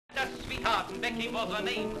sweetheart, and Becky was her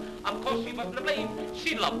name. Of course she wasn't to blame.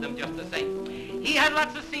 She loved him just the same. He had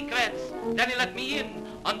lots of secrets, then he let me in,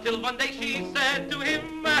 until one day she said to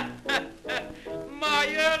him, Meyer,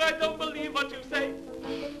 I don't believe what you say.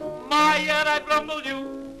 Meyer, I grumble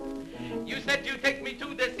you. You said you'd take me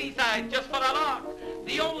to the seaside just for a lark.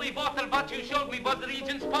 The only water what you showed me was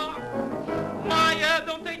Regent's Park. Meyer,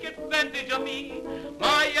 don't take advantage of me.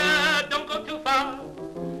 Meyer, don't go too far.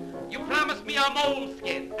 You promised me a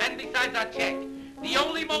moleskin, and besides a check. The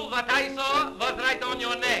only mole that I saw was right on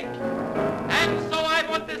your neck. And so I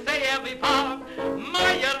want to say every part,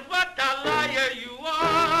 Meyer, what a liar you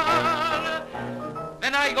are.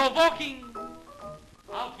 Then I go walking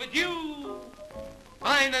out with you.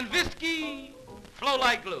 Wine and whiskey flow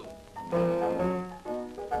like glue.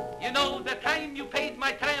 You know, the time you paid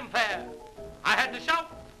my tram fare, I had to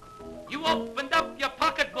shout. You opened up your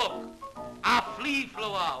pocketbook, a flea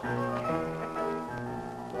flew out.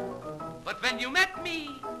 But when you met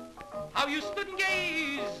me, how you stood and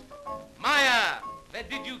gazed. Meyer, where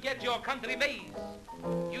did you get your country ways?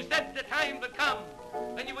 You said the time would come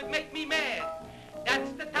when you would make me mad.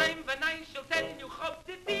 That's the time when I shall tell you how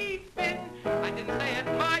the deep in. I didn't say it,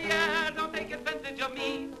 Meyer, don't take advantage of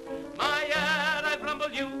me. Meyer, I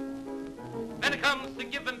grumble you. When it comes to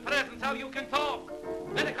giving presents, how you can talk.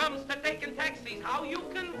 When it comes to taking taxis, how you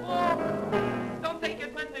can walk. Don't take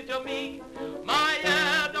advantage of me.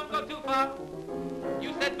 Meyer, don't go too far.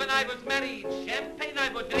 You said when I was married, champagne I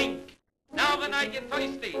would drink. Now when I get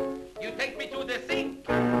thirsty, you take me to the sink.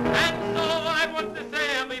 And so I want to say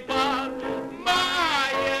every part,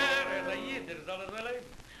 Meyer,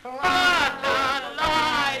 what a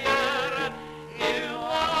liar you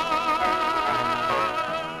are.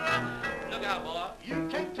 Look out, boy. You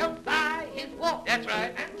can tell by his walk. That's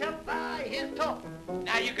right. And tell by his talk.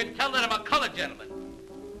 Now you can tell that I'm a colored gentleman.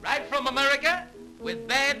 Right from America, with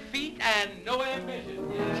bad feet and no ambition.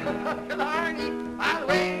 Arnie, by the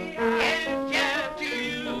way, And yeah, to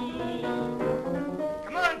you.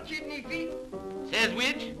 come on, kidney feet. Says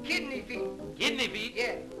which? Kidney feet. Kidney feet?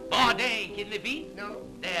 Yeah. Boy, they ain't kidney feet. No.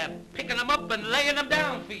 They're picking them up and laying them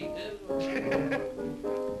down feet.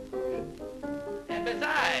 And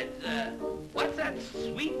besides, what's that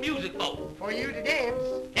sweet music for? For you to dance.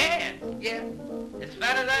 Dance? Yeah. As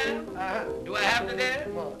fat as I am? Uh-huh. Do I have to dance?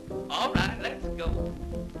 Come on. All right, let's go.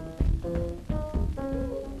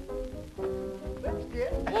 That's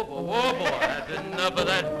it. Whoa, boy, that's enough of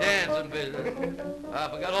that dancing business. I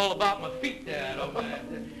forgot all about my feet there, I don't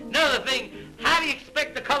mind. Another thing, how do you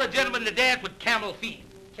expect the colored gentleman to dance with camel feet?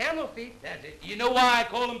 Camel feet? That's it. You know why I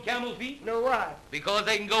call them camel feet? No, why? Because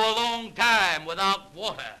they can go a long time without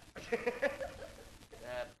water.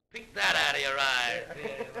 Pick that out of your eyes.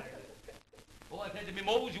 Boy said to me,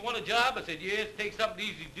 Mose, you want a job? I said, yes, take something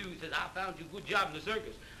easy to do. He says, I found you a good job in the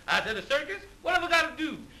circus. I said, a circus? What have I got to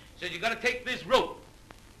do? He said, you got to take this rope.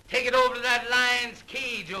 Take it over to that lion's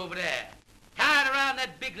cage over there. Tie it around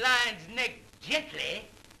that big lion's neck gently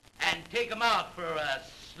and take him out for a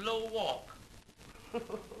slow walk.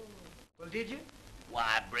 Well, did you?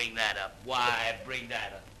 Why bring that up? Why bring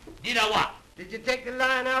that up? Did I what? Did you take the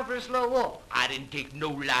lion out for a slow walk? I didn't take no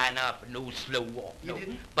lion out for no slow walk. You No.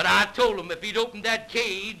 didn't? But I told him if he'd opened that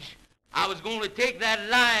cage, I was going to take that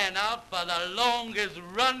lion out for the longest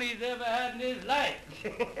run he's ever had in his life.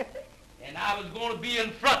 And I was going to be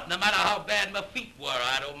in front no matter how bad my feet were.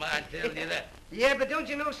 I don't mind telling you that. Yeah, but don't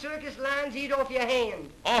you know circus lions eat off your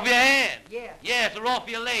hand? Off your hand? Yeah. Yes, or off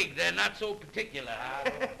your leg. They're not so particular.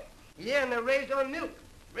 Yeah, and they're raised on milk.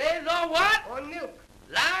 Raised on what? On milk.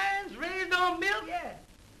 Lions raised on milk? Yeah.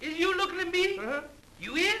 Is you looking at me? Uh-huh.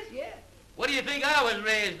 You is? Yeah. What do you think I was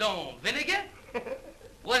raised on? Vinegar?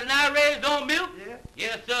 Wasn't I raised on milk? Yeah.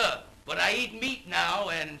 Yes, sir. But I eat meat now,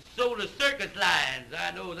 and so do circus lions.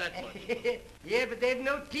 I know that much. Yeah, but they've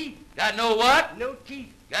no teeth. Got no what? No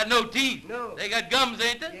teeth. Got no teeth. No. They got gums,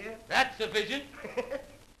 ain't they? Yeah. That's sufficient.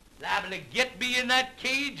 Liable to get me in that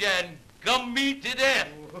cage and gum me to death.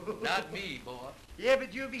 Not me, boy. Yeah,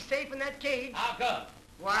 but you'll be safe in that cage. How come?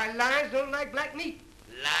 Why, lions don't like black meat.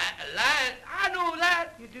 Lions? I know that.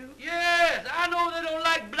 You do? Yes, I know they don't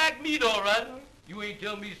like black meat, all right. You ain't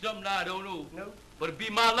tell me something I don't know. No. But it'd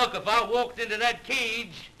be my luck if I walked into that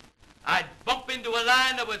cage, I'd bump into a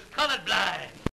lion that was colorblind.